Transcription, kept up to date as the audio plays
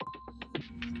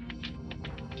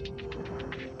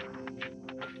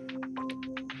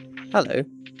Hello,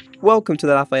 welcome to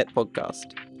the Lafayette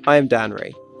podcast. I am Dan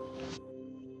Ray.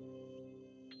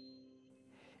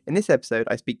 In this episode,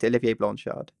 I speak to Olivier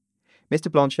Blanchard. Mr.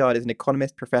 Blanchard is an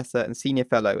economist, professor, and senior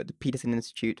fellow at the Peterson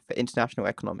Institute for International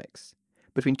Economics.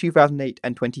 Between 2008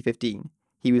 and 2015,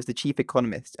 he was the chief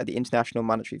economist at the International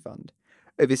Monetary Fund,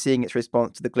 overseeing its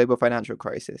response to the global financial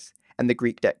crisis and the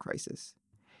Greek debt crisis.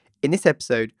 In this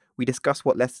episode, we discuss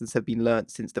what lessons have been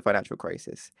learnt since the financial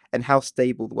crisis and how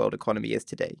stable the world economy is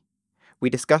today. We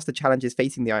discuss the challenges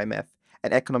facing the IMF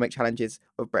and economic challenges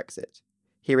of Brexit.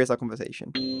 Here is our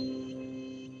conversation.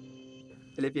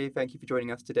 Olivier, thank you for joining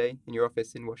us today in your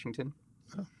office in Washington.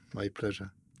 My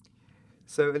pleasure.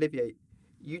 So, Olivier,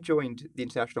 you joined the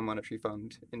International Monetary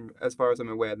Fund in, as far as I'm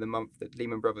aware, the month that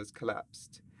Lehman Brothers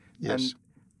collapsed. Yes. And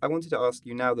I wanted to ask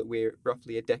you, now that we're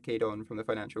roughly a decade on from the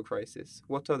financial crisis,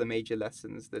 what are the major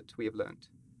lessons that we have learned?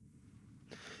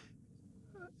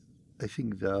 I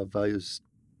think there are various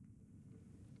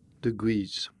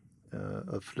degrees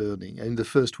of learning. And the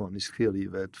first one is clearly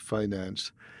that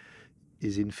finance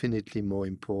is infinitely more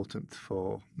important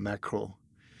for macro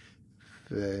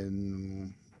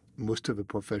than most of the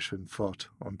profession thought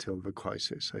until the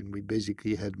crisis. And we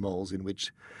basically had models in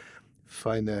which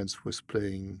finance was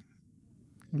playing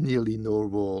nearly no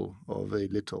role or very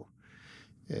little.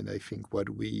 And I think what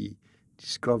we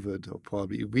discovered, or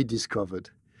probably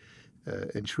rediscovered,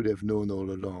 and should have known all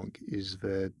along, is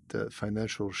that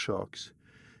financial shocks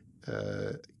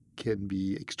can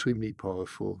be extremely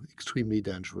powerful, extremely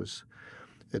dangerous,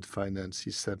 that finance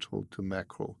is central to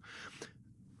macro.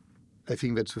 I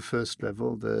think that's the first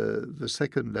level. The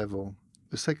second level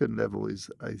is,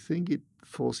 I think it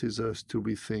forces us to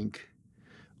rethink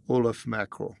all of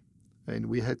macro. And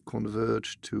we had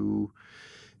converged to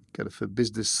kind of a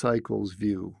business cycles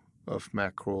view of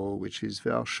macro, which is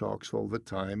there are shocks all the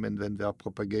time, and then there are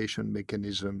propagation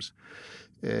mechanisms,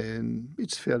 and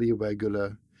it's fairly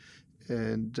regular.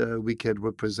 And we can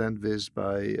represent this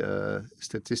by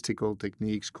statistical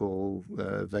techniques called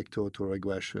vector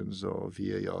autoregressions or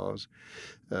VARs.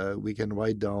 We can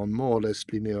write down more or less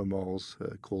linear models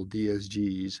called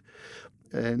DSGs,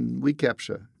 and we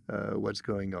capture what's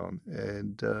going on.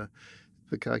 And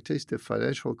the characteristic of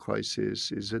financial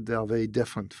crisis is that they are very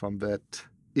different from that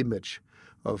image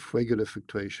of regular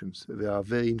fluctuations. They are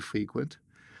very infrequent.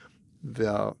 They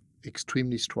are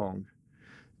extremely strong.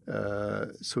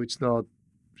 So it's not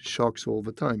shocks all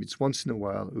the time. It's once in a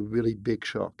while a really big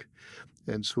shock.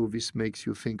 And so this makes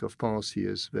you think of policy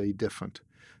as very different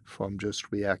from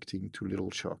just reacting to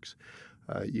little shocks.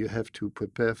 You have to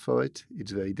prepare for it.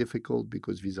 It's very difficult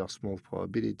because these are small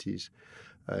probabilities,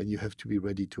 and you have to be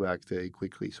ready to act very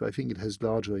quickly. So I think it has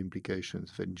larger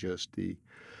implications than just the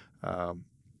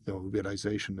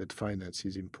realization that finance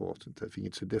is important. I think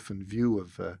it's a different view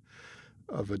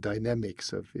of the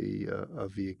dynamics of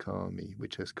the economy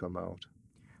which has come out.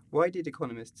 Why did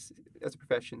economists as a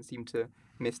profession seem to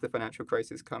miss the financial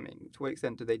crisis coming? To what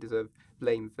extent do they deserve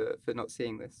blame for not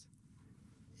seeing this?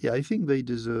 Yeah, I think they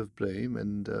deserve blame,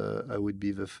 and I would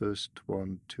be the first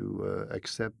one to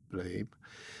accept blame.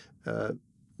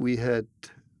 We had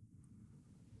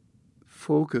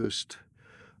focused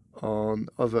on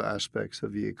other aspects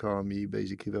of the economy.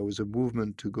 Basically, there was a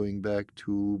movement to going back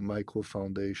to micro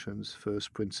foundations,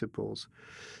 first principles.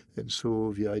 And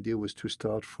so the idea was to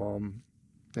start from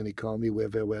an economy where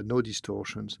there were no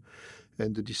distortions.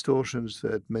 And the distortions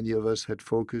that many of us had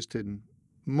focused in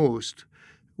most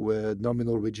were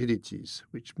nominal rigidities,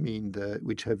 which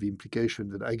have the implication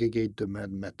that aggregate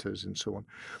demand matters and so on.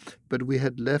 But we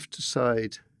had left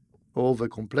aside all the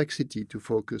complexity to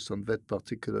focus on that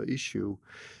particular issue,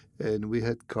 and we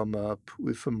had come up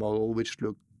with a model which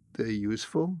looked very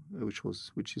useful,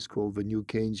 which is called the New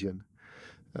Keynesian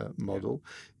model,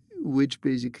 which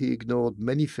basically ignored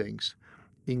many things,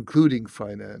 including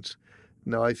finance.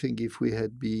 Now, I think if we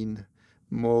had been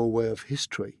more aware of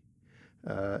history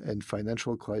and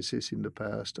financial crisis in the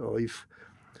past, or if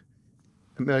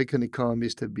American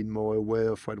economists had been more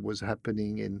aware of what was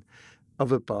happening in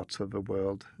other parts of the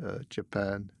world,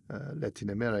 Japan,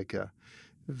 Latin America,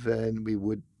 then we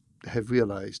would have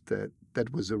realized that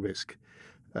that was a risk.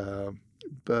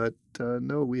 But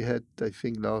no, we had, I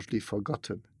think, largely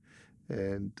forgotten.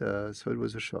 And so it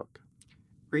was a shock.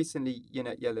 Recently,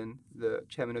 Janet Yellen, the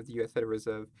chairman of the US Federal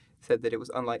Reserve, said that it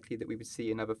was unlikely that we would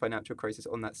see another financial crisis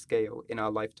on that scale in our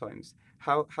lifetimes.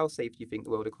 How safe do you think the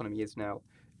world economy is now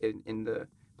in the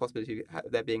possibility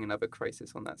of there being another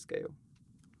crisis on that scale?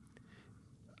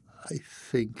 I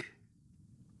think,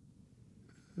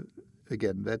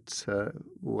 again, that's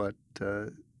what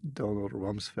Donald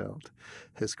Rumsfeld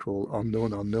has called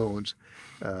unknown unknowns.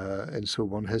 And so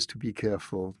one has to be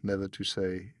careful never to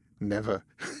say never.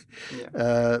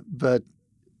 Yeah. But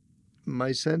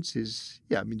my sense is,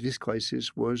 this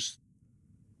crisis was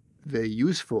very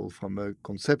useful from a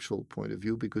conceptual point of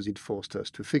view because it forced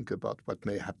us to think about what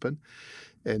may happen,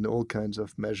 and all kinds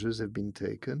of measures have been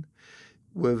taken.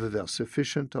 Whether they're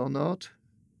sufficient or not,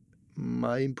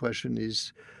 my impression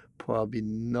is probably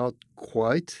not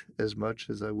quite as much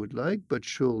as I would like, but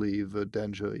surely the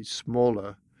danger is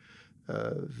smaller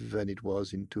than it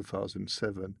was in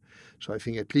 2007. So I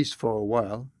think at least for a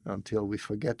while, until we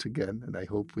forget again, and I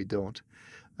hope we don't,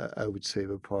 I would say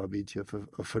the probability of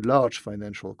a large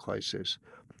financial crisis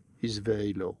is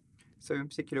very low. So, in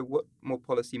particular, what more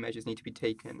policy measures need to be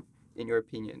taken, in your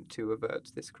opinion, to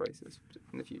avert this crisis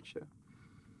in the future?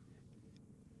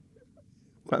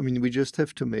 We just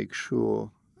have to make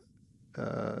sure,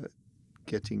 uh,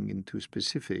 getting into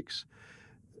specifics,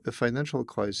 a financial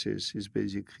crisis is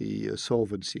basically a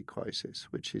solvency crisis,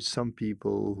 which is some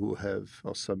people who have,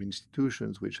 or some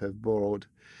institutions which have borrowed,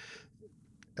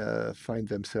 find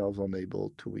themselves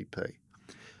unable to repay.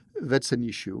 That's an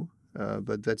issue,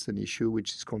 but that's an issue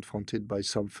which is confronted by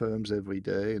some firms every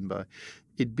day, and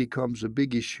it becomes a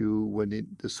big issue when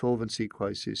the solvency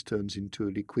crisis turns into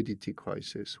a liquidity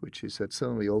crisis, which is that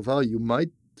suddenly, although you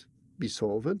might be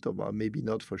solvent, or maybe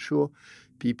not for sure,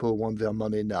 people want their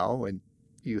money now, and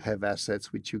you have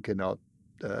assets which you cannot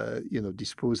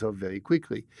dispose of very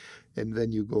quickly, and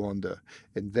then you go under,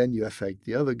 and then you affect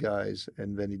the other guys,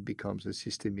 and then it becomes a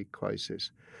systemic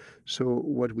crisis. So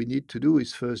what we need to do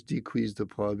is first decrease the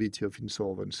probability of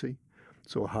insolvency,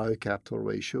 so higher capital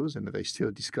ratios, and there's still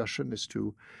discussion as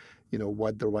to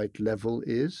what the right level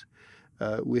is.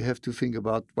 We have to think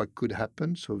about what could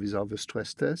happen. So these are the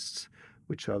stress tests,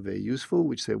 which are very useful,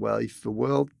 which say, well, if the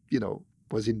world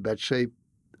was in bad shape,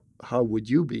 how would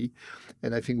you be?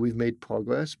 And I think we've made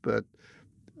progress, but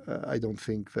I don't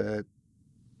think that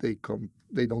they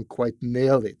don't quite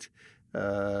nail it.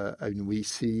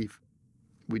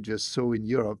 We just saw in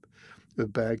Europe a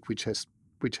bank which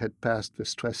had passed the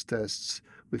stress tests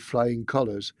with flying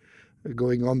colors,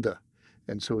 going under,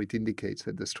 and so it indicates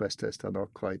that the stress tests are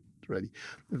not quite ready.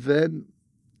 Then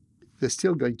there's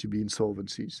still going to be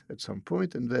insolvencies at some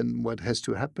point, and then what has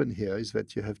to happen here is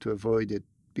that you have to avoid it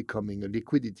becoming a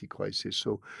liquidity crisis.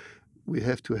 So we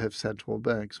have to have central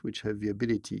banks which have the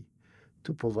ability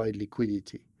to provide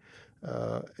liquidity.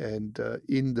 And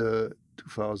in the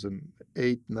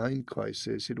 2008-9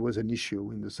 crisis, it was an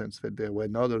issue in the sense that they were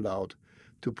not allowed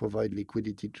to provide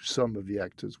liquidity to some of the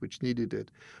actors which needed it.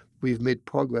 We've made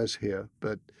progress here,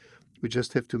 but we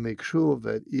just have to make sure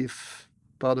that if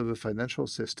part of the financial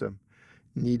system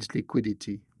needs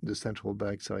liquidity, the central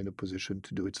banks are in a position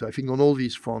to do it. So I think on all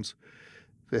these fronts,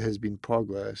 there has been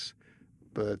progress,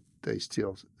 but there's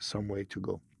still some way to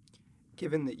go.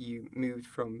 Given that you moved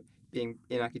from being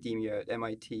in academia at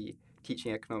MIT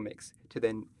teaching economics to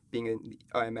then being in the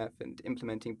IMF and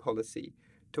implementing policy,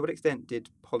 to what extent did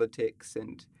politics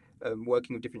and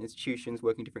working with different institutions,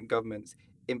 working with different governments,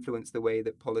 influence the way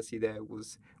that policy there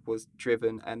was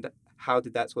driven, and how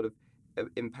did that sort of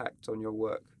impact on your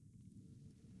work?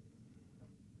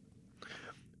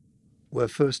 Well,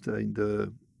 first, in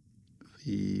the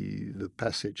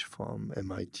passage from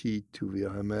MIT to the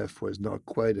IMF was not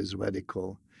quite as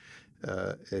radical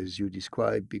as you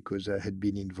described, because I had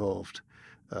been involved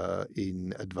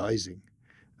in advising,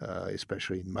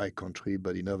 especially in my country,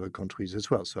 but in other countries as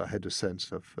well. So I had a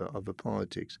sense of the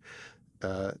politics.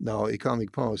 Now,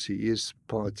 economic policy is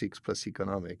politics plus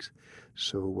economics.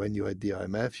 So when you're at the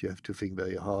IMF, you have to think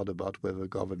very hard about whether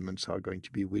governments are going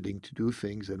to be willing to do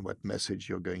things and what message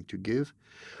you're going to give.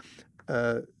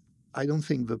 I don't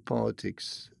think the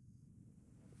politics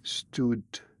stood.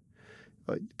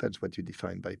 It depends what you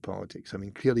define by politics.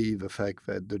 Clearly, the fact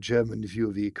that the German view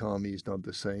of the economy is not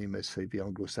the same as, say, the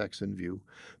Anglo-Saxon view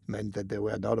meant that they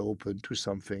were not open to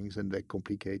some things and they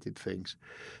complicated things.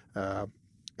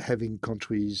 Having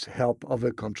countries help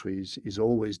other countries is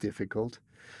always difficult.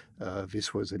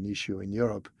 This was an issue in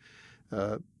Europe.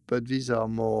 But these are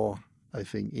more, I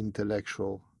think,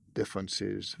 intellectual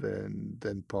differences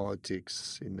than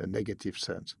politics in a negative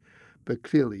sense. But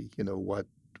clearly, what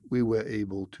we were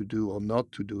able to do or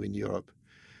not to do in Europe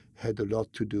had a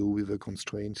lot to do with the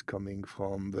constraints coming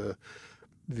from the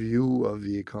view of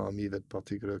the economy that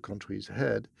particular countries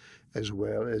had, as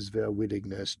well as their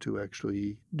willingness to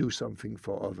actually do something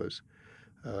for others.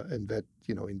 And that,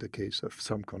 in the case of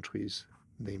some countries,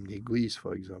 namely Greece,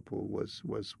 for example,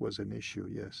 was an issue,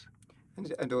 yes.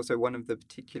 And also one of the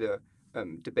particular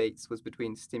debates was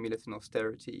between stimulus and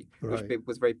austerity, which Right.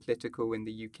 was very political in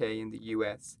the UK and the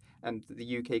US. And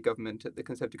the UK government, the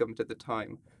Conservative government at the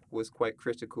time, was quite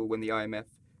critical when the IMF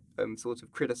sort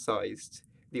of criticised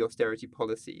the austerity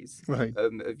policies Right.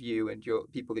 of you and your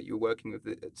people that you were working with.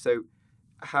 So,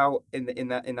 how in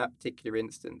that particular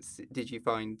instance did you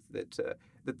find that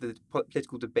that the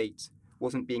political debate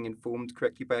wasn't being informed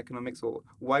correctly by economics, or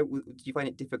do you find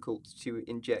it difficult to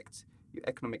inject your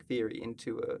economic theory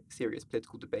into a serious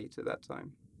political debate at that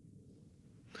time?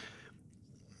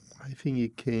 I think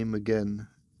it came again.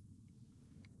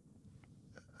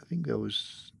 I think I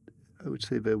would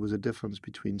say there was a difference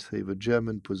between, say, the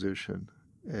German position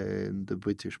and the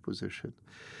British position.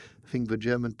 I think the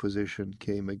German position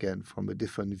came again from a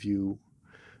different view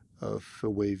of the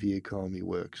way the economy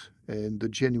works and the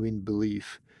genuine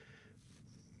belief,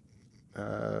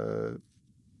 uh,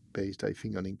 based, I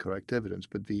think, on incorrect evidence,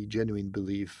 but the genuine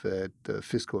belief that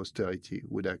fiscal austerity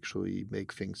would actually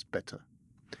make things better.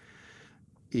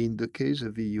 In the case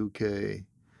of the UK,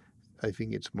 I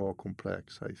think it's more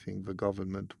complex. I think the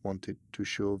government wanted to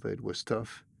show that it was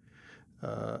tough.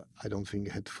 I don't think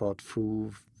it had thought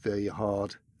through very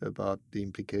hard about the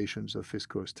implications of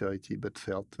fiscal austerity, but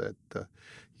felt that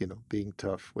being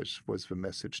tough was the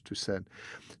message to send.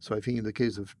 So I think in the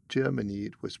case of Germany,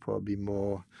 it was probably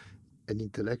more an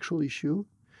intellectual issue.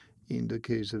 In the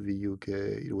case of the UK,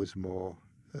 it was more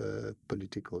a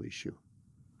political issue.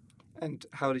 And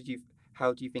how do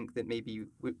you think that maybe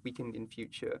we can in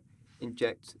future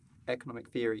inject economic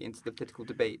theory into the political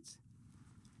debate?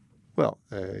 Well,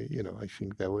 I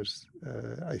think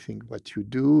I think what you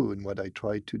do and what I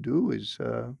try to do is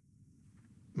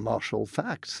marshal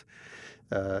facts.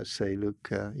 Say, look,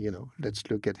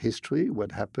 let's look at history.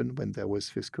 What happened when there was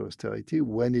fiscal austerity?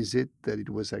 When is it that it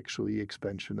was actually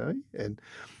expansionary? And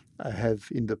I have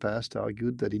in the past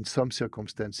argued that in some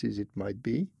circumstances it might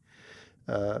be,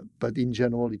 but in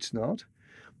general it's not.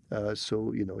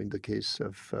 So, in the case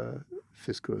of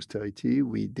fiscal austerity,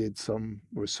 we did some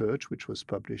research which was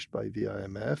published by the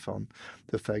IMF on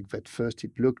the fact that first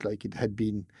it looked like it had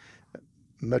been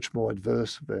much more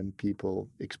adverse than people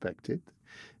expected.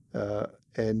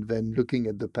 And then looking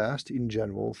at the past, in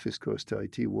general, fiscal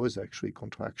austerity was actually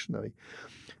contractionary.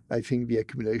 I think the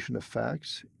accumulation of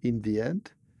facts, in the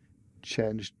end,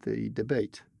 changed the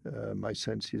debate. My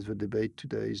sense is the debate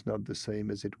today is not the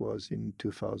same as it was in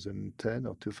 2010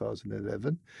 or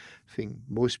 2011. I think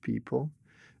most people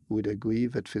would agree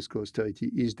that fiscal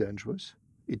austerity is dangerous.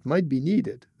 It might be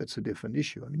needed. That's a different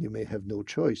issue. I mean, you may have no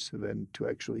choice than to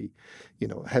actually,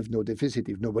 have no deficit.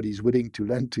 If nobody is willing to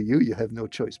lend to you, you have no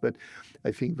choice. But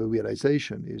I think the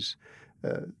realization is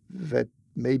that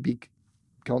may be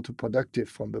counterproductive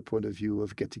from the point of view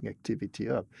of getting activity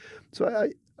up. So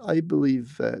I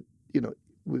believe that,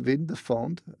 within the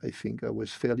fund, I think I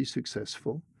was fairly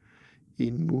successful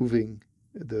in moving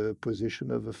the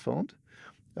position of the fund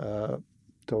uh,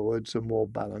 towards a more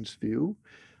balanced view.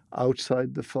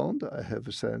 Outside the fund, I have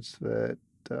a sense that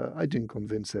I didn't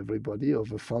convince everybody, or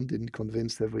the fund didn't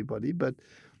convince everybody, but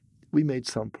we made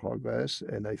some progress.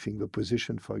 And I think the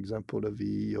position, for example, of the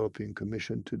European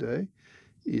Commission today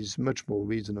is much more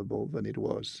reasonable than it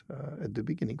was at the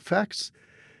beginning. Facts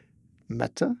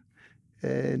matter,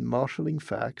 and marshalling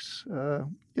facts,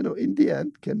 in the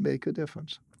end, can make a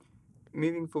difference.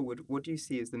 Moving forward, what do you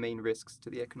see as the main risks to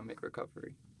the economic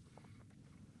recovery?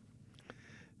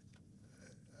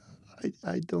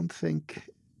 I don't think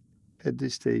at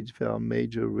this stage there are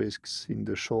major risks in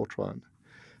the short run.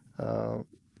 Uh,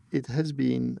 it has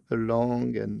been a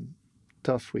long and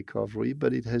tough recovery,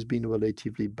 but it has been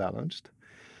relatively balanced.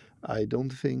 I don't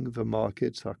think the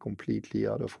markets are completely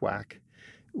out of whack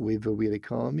with the real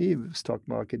economy. The stock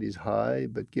market is high,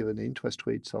 but given interest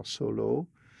rates are so low,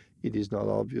 it is not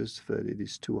obvious that it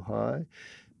is too high.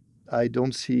 I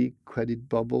don't see credit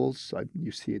bubbles.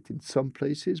 You see it in some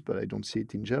places, but I don't see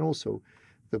it in general. So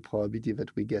the probability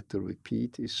that we get a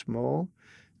repeat is small.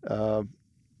 Uh,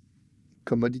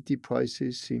 Commodity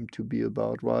prices seem to be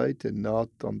about right and not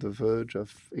on the verge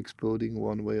of exploding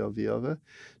one way or the other.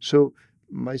 So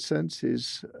my sense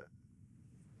is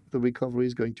the recovery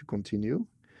is going to continue.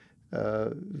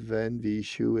 Then the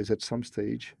issue is at some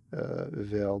stage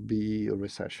there'll be a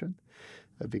recession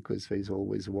because there's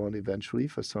always one eventually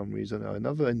for some reason or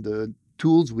another. And the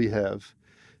tools we have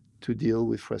to deal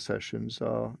with recessions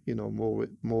are,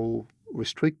 more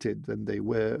restricted than they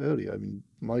were earlier. I mean,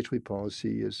 monetary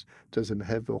policy doesn't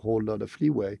have a whole lot of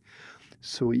leeway.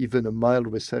 So even a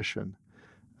mild recession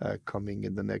coming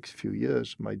in the next few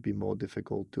years might be more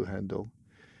difficult to handle.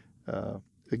 Uh,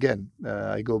 Again,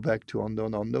 I go back to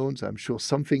unknown unknowns. I'm sure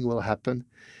something will happen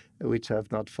which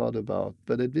I've not thought about.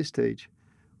 But at this stage,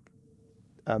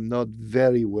 I'm not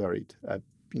very worried.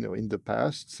 In the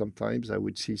past, sometimes I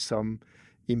would see some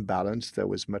imbalance. There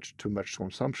was too much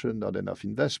consumption, not enough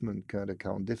investment, current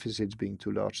account deficits being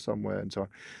too large somewhere, and so on.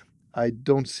 I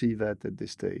don't see that at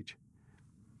this stage.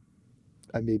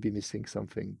 I may be missing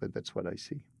something, but that's what I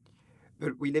see.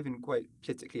 But we live in quite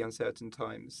politically uncertain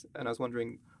times, and I was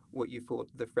wondering what you thought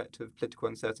the threat of political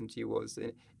uncertainty was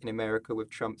in America with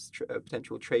Trump's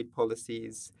potential trade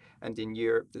policies, and in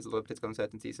Europe there's a lot of political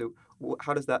uncertainty. So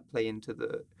how does that play into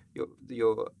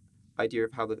your idea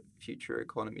of how the future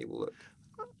economy will look?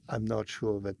 I'm not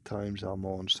sure that times are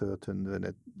more uncertain than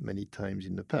at many times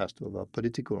in the past, although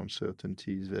political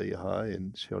uncertainty is very high,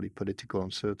 and surely political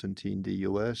uncertainty in the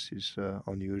US is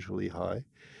unusually high.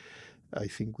 I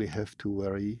think we have to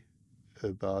worry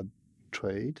about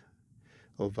trade,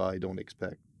 although I don't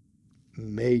expect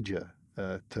major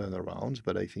turnarounds,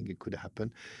 but I think it could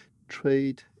happen.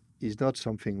 Trade is not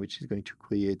something which is going to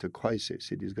create a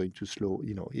crisis. It is going to slow,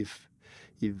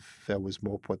 if there was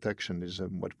more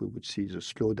protectionism, what we would see is a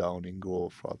slowdown in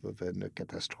growth rather than a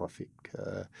catastrophic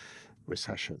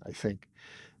recession, I think.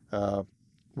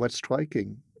 What's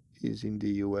striking is in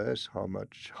the US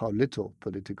how little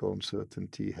political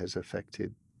uncertainty has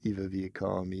affected either the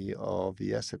economy or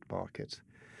the asset markets.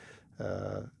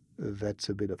 That's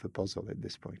a bit of a puzzle at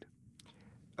this point.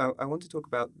 I want to talk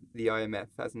about the IMF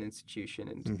as an institution,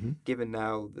 and Mm-hmm. given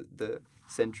now that the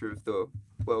center of the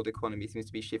world economy seems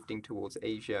to be shifting towards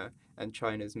Asia, and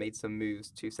China's made some moves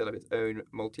to set up its own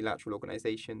multilateral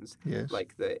organizations Yes.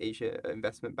 like the Asia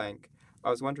Investment Bank. I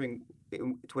was wondering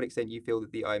to what extent you feel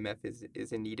that the IMF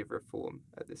is in need of reform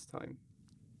at this time.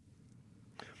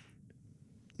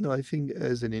 No, I think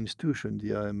as an institution,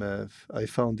 I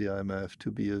found the IMF to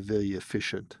be a very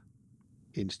efficient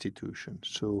institution.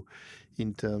 So,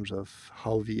 in terms of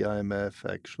how the IMF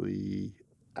actually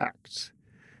acts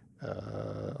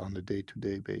on a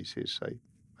day-to-day basis, I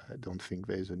don't think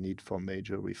there's a need for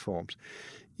major reforms.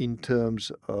 In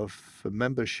terms of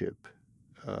membership,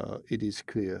 it is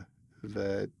clear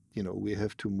that we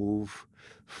have to move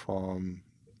from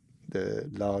the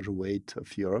large weight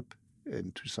of Europe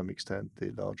and to some extent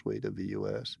the large weight of the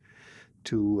US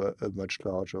to a much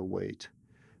larger weight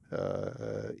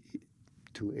uh,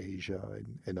 to Asia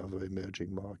and other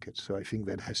emerging markets. So I think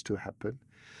that has to happen.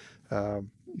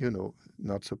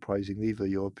 Not surprisingly, the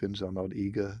Europeans are not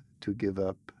eager to give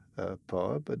up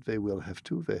power, but they will have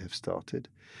to. They have started.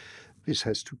 This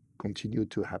has to continue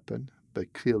to happen.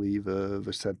 But clearly,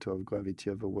 the center of gravity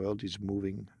of the world is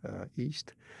moving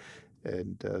east,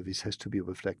 and this has to be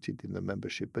reflected in the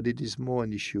membership. But it is more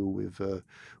an issue with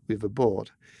the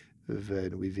board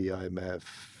than with the IMF,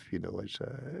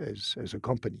 as a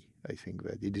company. I think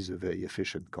that it is a very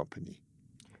efficient company.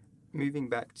 Moving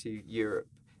back to Europe,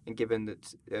 and given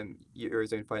that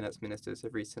Eurozone finance ministers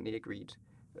have recently agreed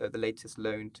the latest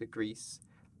loan to Greece,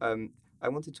 I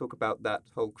want to talk about that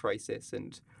whole crisis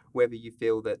and whether you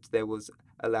feel that there was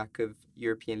a lack of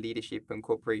European leadership and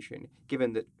cooperation,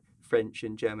 given that French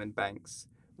and German banks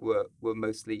were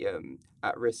mostly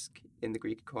at risk in the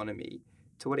Greek economy.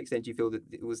 To what extent do you feel that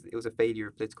it was a failure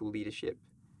of political leadership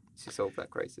to solve that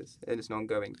crisis, and it's an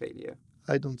ongoing failure?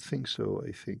 I don't think so.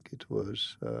 I think it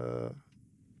was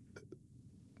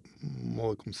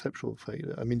more conceptual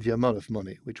failure. I mean, the amount of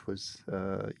money which was,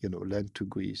 lent to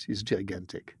Greece is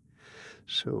gigantic.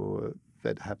 So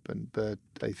that happened. But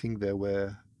I think there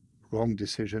were wrong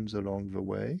decisions along the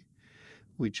way,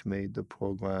 which made the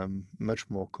program much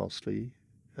more costly,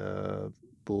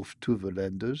 both to the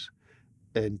lenders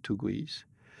and to Greece.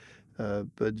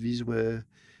 But these were,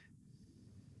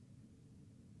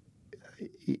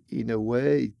 in a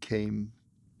way, it came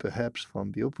perhaps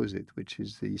from the opposite, which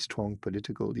is the strong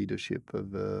political leadership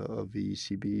of the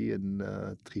ECB and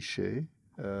Trichet.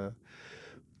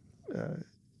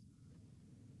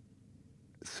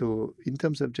 So in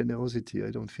terms of generosity,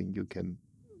 I don't think you can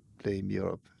blame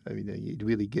Europe. I mean, it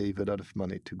really gave a lot of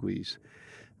money to Greece,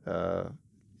 but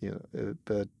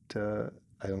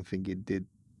I don't think it did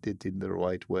it in the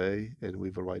right way and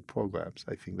with the right programs.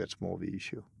 I think that's more the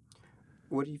issue.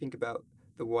 What do you think about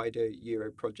the wider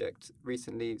Euro project?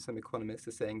 Recently, some economists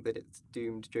are saying that it's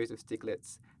doomed. Joseph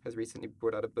Stiglitz has recently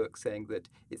brought out a book saying that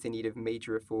it's in need of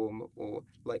major reform or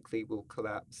likely will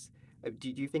collapse.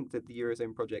 Do you think that the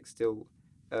Eurozone project still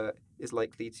is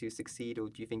likely to succeed, or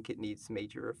do you think it needs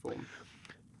major reform?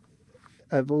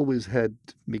 I've always had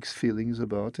mixed feelings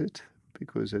about it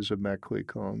because, as a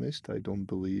macroeconomist, I don't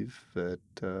believe that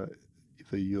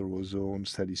the Eurozone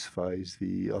satisfies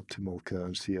the optimal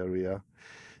currency area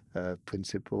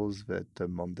principles that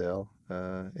Mondale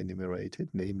enumerated,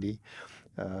 namely,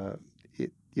 uh,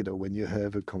 when you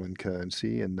have a common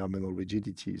currency and nominal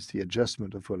rigidities, the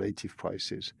adjustment of relative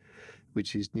prices,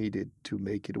 which is needed to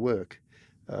make it work.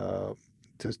 Uh,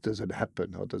 just doesn't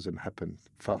happen or doesn't happen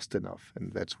fast enough.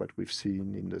 And that's what we've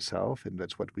seen in the South, and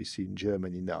that's what we see in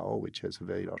Germany now, which has a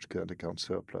very large current account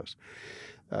surplus.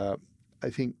 I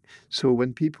think so.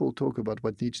 When people talk about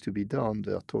what needs to be done,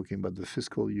 they're talking about the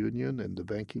fiscal union and the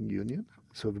banking union.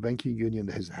 So the banking union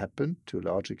has happened to a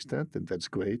large extent, and that's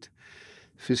great.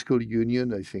 Fiscal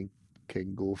union, I think,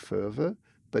 can go further,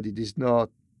 but it is not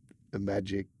a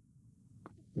magic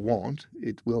wand.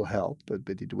 It will help, but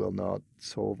it will not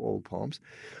solve all problems.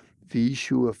 The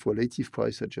issue of relative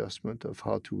price adjustment, of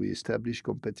how to reestablish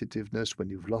competitiveness when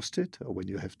you've lost it or when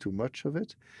you have too much of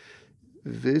it,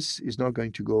 this is not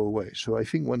going to go away. So I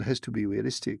think one has to be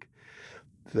realistic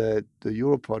that the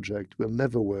Euro project will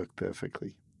never work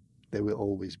perfectly. There will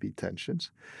always be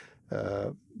tensions.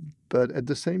 But at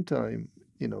the same time,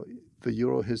 the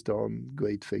Euro has done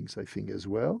great things, I think, as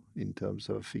well, in terms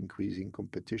of increasing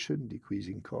competition,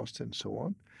 decreasing costs, and so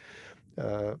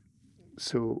on.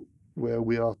 So where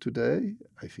we are today,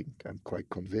 I think I'm quite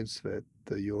convinced that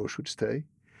the Euro should stay.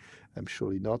 I'm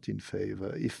surely not in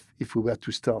favor. If we were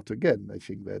to start again, I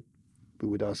think that we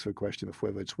would ask the question of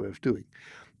whether it's worth doing.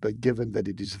 But given that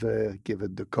it is there,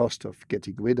 given the cost of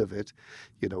getting rid of it,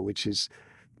 which is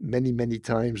many, many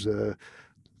times the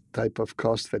type of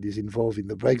cost that is involved in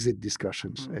the Brexit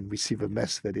discussions, and we see the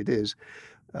mess that it is,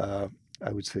 I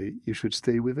would say you should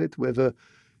stay with it. Whether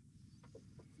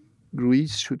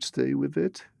Greece should stay with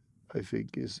it, I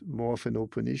think, is more of an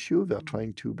open issue. They're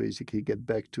trying to basically get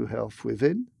back to health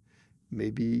within.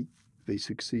 Maybe they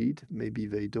succeed, maybe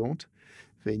they don't.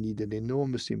 They need an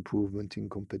enormous improvement in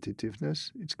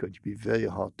competitiveness. It's going to be very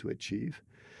hard to achieve.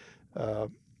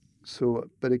 But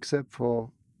except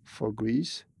for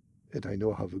Greece, and I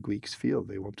know how the Greeks feel,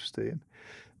 they want to stay in,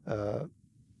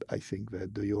 I think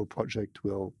that the Euro project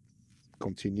will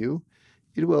continue.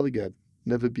 It will, again,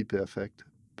 never be perfect,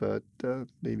 but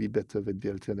maybe better than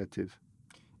the alternative.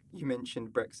 You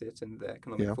mentioned Brexit and the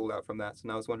economic fallout from that,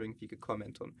 and I was wondering if you could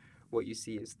comment on what you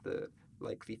see as the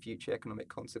likely future economic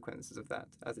consequences of that,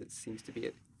 as it seems to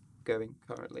be going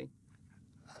currently.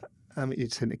 I mean,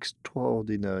 it's an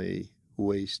extraordinary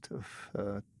waste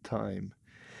of time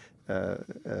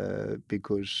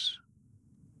because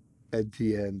at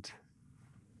the end,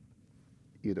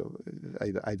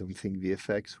 I don't think the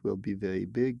effects will be very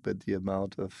big, but the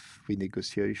amount of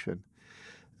renegotiation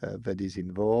that is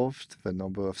involved, the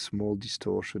number of small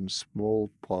distortions, small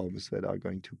problems that are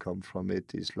going to come from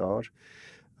it is large.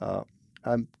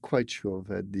 I'm quite sure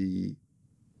that the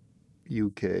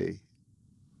UK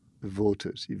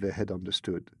voters, if they had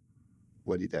understood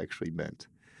what it actually meant,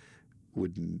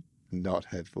 would not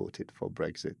have voted for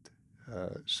Brexit.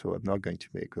 So I'm not going to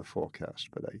make a forecast,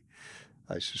 but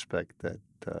I suspect that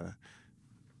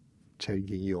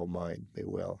changing your mind may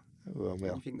well.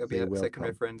 You think there'll be a second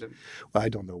referendum? Well, I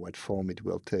don't know what form it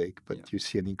will take, but you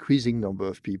see an increasing number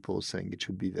of people saying it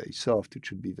should be very soft, it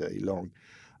should be very long.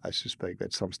 I suspect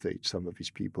at some stage some of these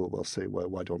people will say, well,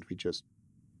 why don't we just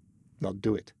not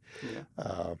do it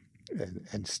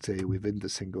and stay within the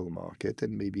single market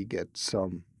and maybe get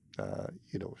some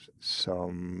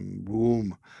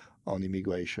room on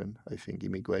immigration. I think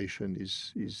immigration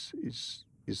is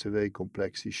a very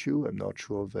complex issue. I'm not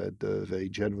sure that the very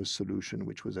generous solution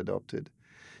which was adopted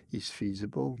is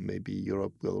feasible. Maybe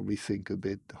Europe will rethink a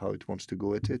bit how it wants to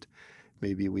go at it.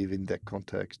 Maybe within that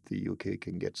context, the UK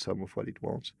can get some of what it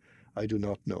wants. I do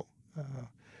not know.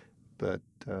 But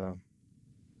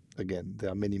again, there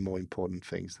are many more important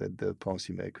things that the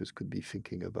policymakers could be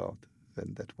thinking about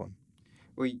than that one.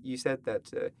 Well, you said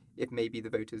that if maybe the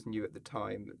voters knew at the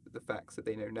time the facts that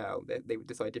they know now, they would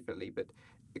decide differently. But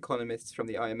economists from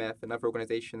the IMF and other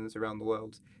organizations around the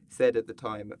world said at the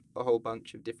time a whole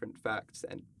bunch of different facts,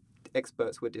 and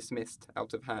experts were dismissed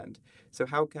out of hand. So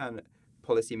how can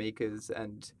policymakers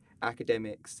and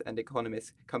academics and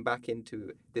economists come back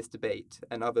into this debate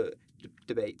and other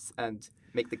debates and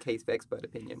make the case for expert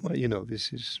opinion? Well,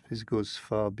 this goes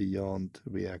far beyond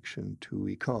reaction to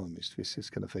economists. This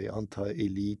is kind of an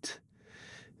anti-elite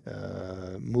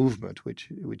movement,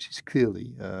 which is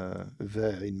clearly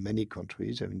there in many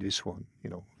countries. I mean, this one,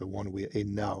 the one we're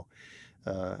in now,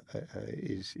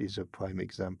 is a prime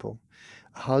example.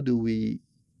 How do we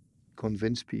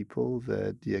convince people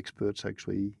that the experts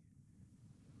actually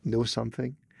know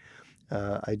something?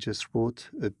 I just wrote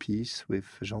a piece with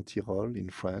Jean Tirole in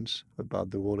France about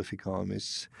the role of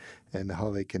economists and how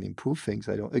they can improve things.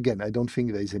 I don't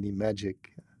think there is any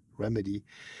magic remedy.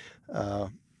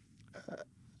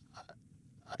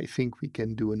 I think we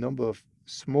can do a number of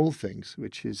small things,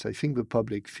 which is I think the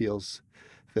public feels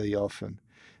very often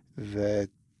that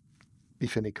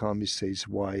if an economist says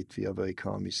white, the other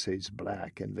economist says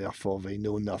black, and therefore they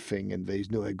know nothing, and there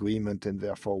is no agreement, and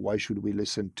therefore why should we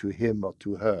listen to him or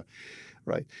to her,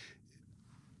 right?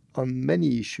 On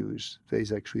many issues, there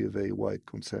is actually a very wide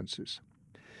consensus.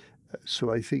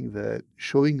 So I think that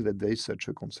showing that there is such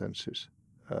a consensus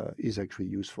is actually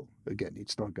useful. Again,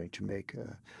 it's not going to make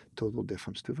a total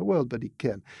difference to the world, but it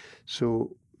can.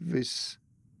 So this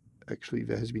actually,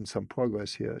 there has been some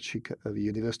progress here. The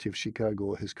University of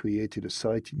Chicago has created a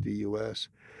site in the US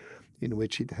in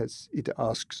which it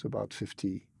asks about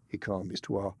 50 economists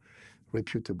who are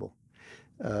reputable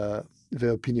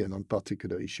their opinion on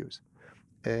particular issues,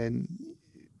 and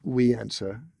we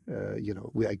answer.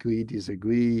 We agree,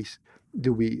 disagree.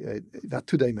 Do we? There are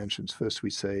two dimensions. First,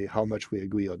 we say how much we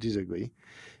agree or disagree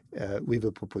with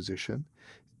a proposition,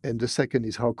 and the second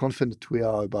is how confident we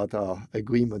are about our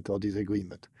agreement or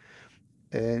disagreement.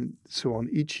 And so on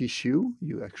each issue,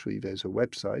 there's a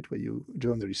website where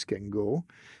journalists can go,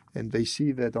 and they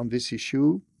see that on this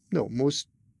issue, no, most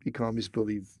economists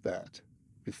believe that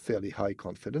with fairly high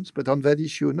confidence, but on that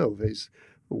issue, no, there's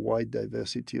a wide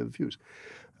diversity of views.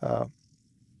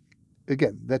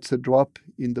 Again, that's a drop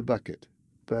in the bucket,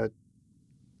 but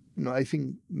I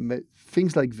think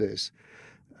things like this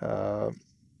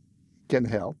can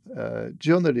help.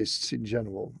 Journalists in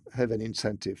general have an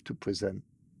incentive to present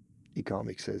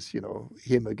economics as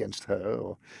him against her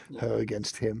or her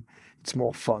against him. It's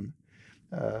more fun.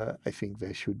 I think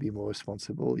they should be more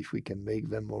responsible. If we can make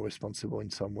them more responsible in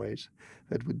some ways,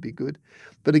 that would be good.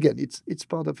 But again, it's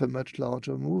part of a much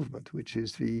larger movement, which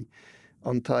is the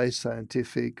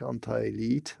anti-scientific,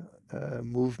 anti-elite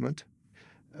movement.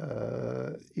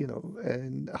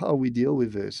 And how we deal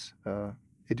with this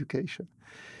education,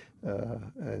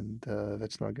 and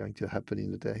that's not going to happen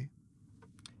in a day.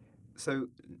 So,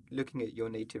 looking at your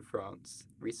native France,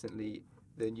 recently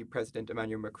the new president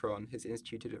Emmanuel Macron has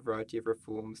instituted a variety of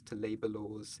reforms to labour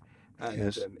laws and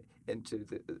Yes. into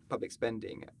the public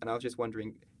spending. And I was just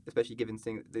wondering, especially given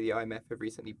seeing that the IMF have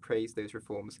recently praised those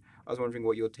reforms, I was wondering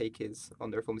what your take is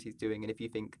on the reforms he's doing, and if you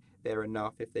think they're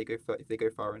enough, if they go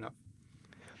far enough.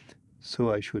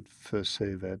 So I should first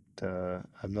say that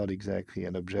I'm not exactly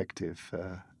an objective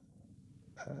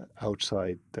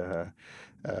outside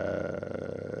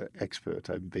expert.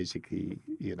 I'm basically,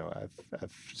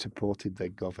 I've supported the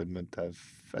government.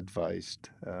 I've advised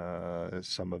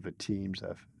some of the teams.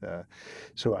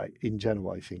 In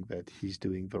general, I think that he's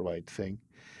doing the right thing.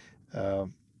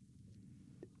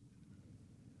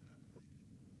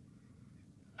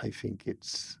 I think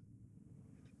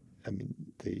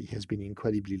he has been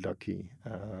incredibly lucky,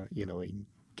 in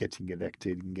getting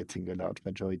elected and getting a large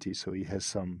majority. So he has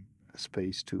some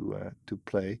space to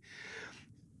play.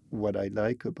 What I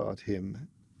like about him,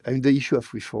 the issue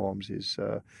of reforms is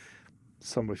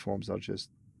some reforms are just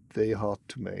very hard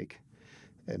to make.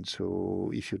 And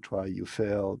so if you try, you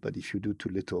fail. But if you do too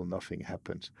little, nothing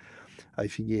happens. I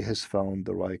think he has found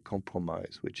the right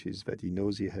compromise, which is that he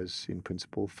knows he has, in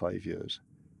principle, 5 years,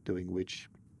 during which,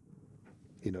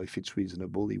 if it's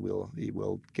reasonable, he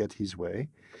will get his way.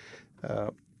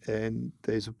 And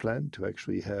there's a plan to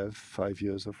actually have 5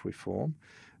 years of reform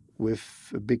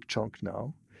with a big chunk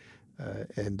now.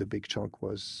 And the big chunk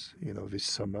was, this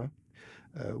summer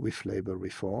with labor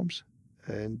reforms.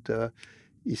 And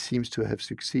he seems to have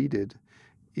succeeded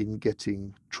in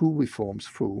getting true reforms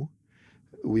through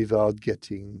without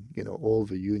getting, all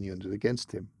the unions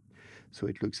against him. So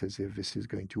it looks as if this is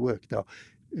going to work. Now,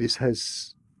 this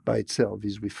has, by itself,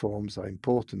 these reforms are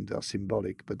important, they're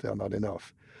symbolic, but they're not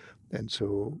enough. And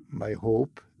so my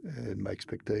hope and my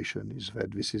expectation is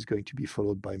that this is going to be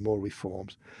followed by more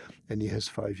reforms, and he has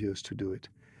 5 years to do it.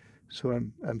 So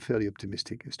I'm fairly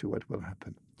optimistic as to what will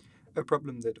happen. A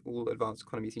problem that all advanced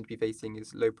economies seem to be facing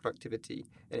is low productivity,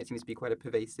 and it seems to be quite a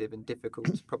pervasive and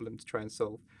difficult problem to try and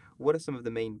solve. What are some of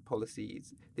the main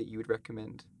policies that you would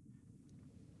recommend?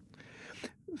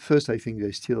 First, I think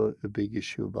there's still a big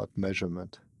issue about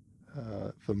measurement.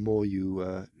 The more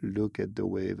you look at the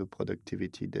way the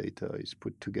productivity data is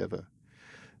put together,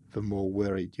 the more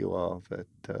worried you are that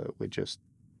we're just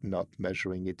not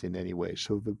measuring it in any way.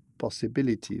 So the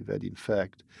possibility that, in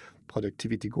fact,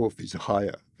 productivity growth is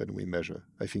higher than we measure,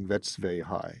 I think that's very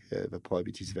high. The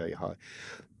probability is very high.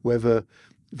 Whether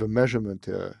the measurement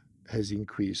has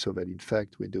increased so that, in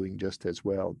fact, we're doing just as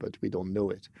well, but we don't know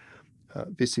it,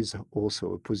 this is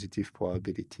also a positive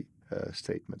probability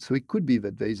statement. So it could be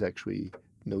that there is actually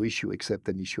no issue except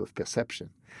an issue of perception.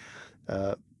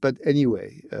 But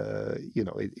anyway,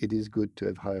 it is good to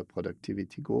have higher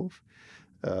productivity growth.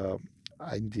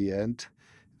 In the end,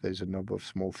 there's a number of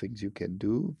small things you can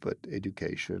do, but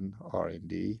education,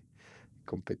 R&D,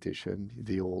 competition,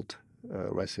 the old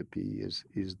recipe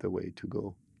is the way to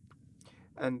go.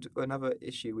 And another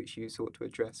issue which you sought to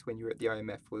address when you were at the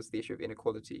IMF was the issue of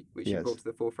inequality, which you Yes. brought to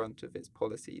the forefront of its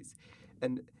policies.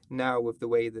 And now, with the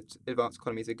way that advanced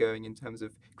economies are going in terms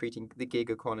of creating the gig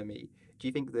economy, do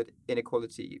you think that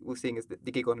inequality, well, seeing as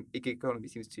the gig economy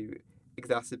seems to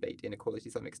exacerbate inequality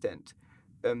to some extent,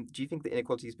 do you think that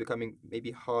inequality is becoming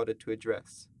maybe harder to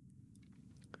address?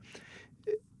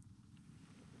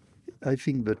 I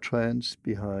think the trends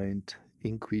behind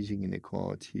increasing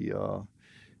inequality are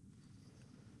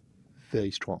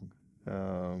very strong.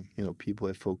 People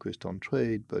have focused on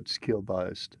trade, but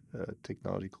skill-biased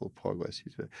technological progress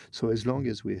is so. As long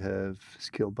as we have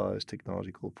skill-biased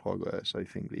technological progress, I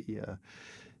think the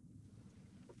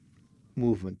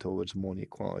movement towards more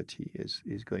inequality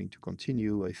is going to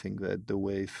continue. I think that the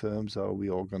way firms are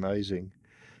reorganizing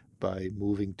by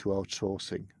moving to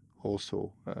outsourcing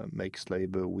also makes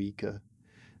labor weaker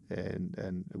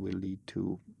and will lead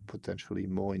to potentially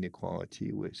more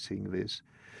inequality. We're seeing this.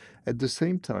 At the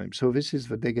same time, so this is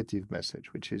the negative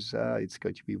message, which is it's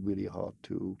going to be really hard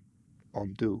to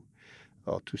undo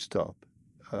or to stop.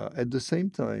 At the same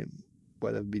time,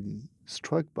 what I've been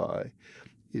struck by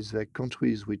is that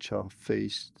countries which are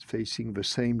facing the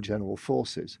same general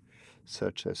forces,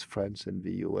 such as France and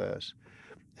the US,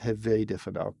 have very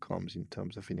different outcomes in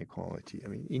terms of inequality. I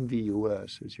mean, in the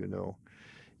US, as you know,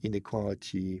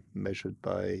 inequality measured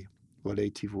by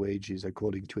relative wages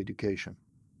according to education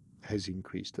has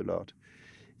increased a lot.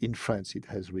 In France, it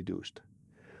has reduced.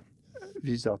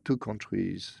 These are two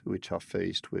countries which are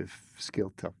faced with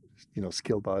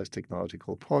skill-biased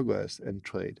technological progress and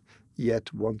trade.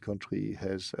 Yet one country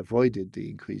has avoided the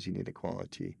increase in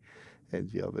inequality, and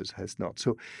the others has not.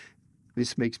 So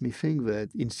this makes me think that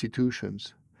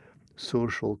institutions,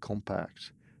 social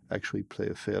compacts, actually play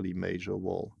a fairly major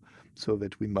role, so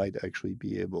that we might actually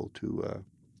be able to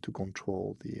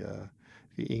control the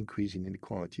increase in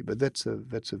inequality. But that's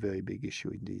a very big issue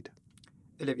indeed.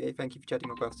 Olivier, thank you for chatting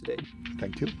with us today.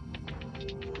 Thank you.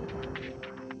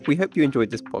 We hope you enjoyed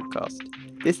this podcast.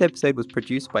 This episode was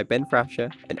produced by Ben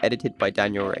Frasher and edited by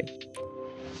Daniel Ray.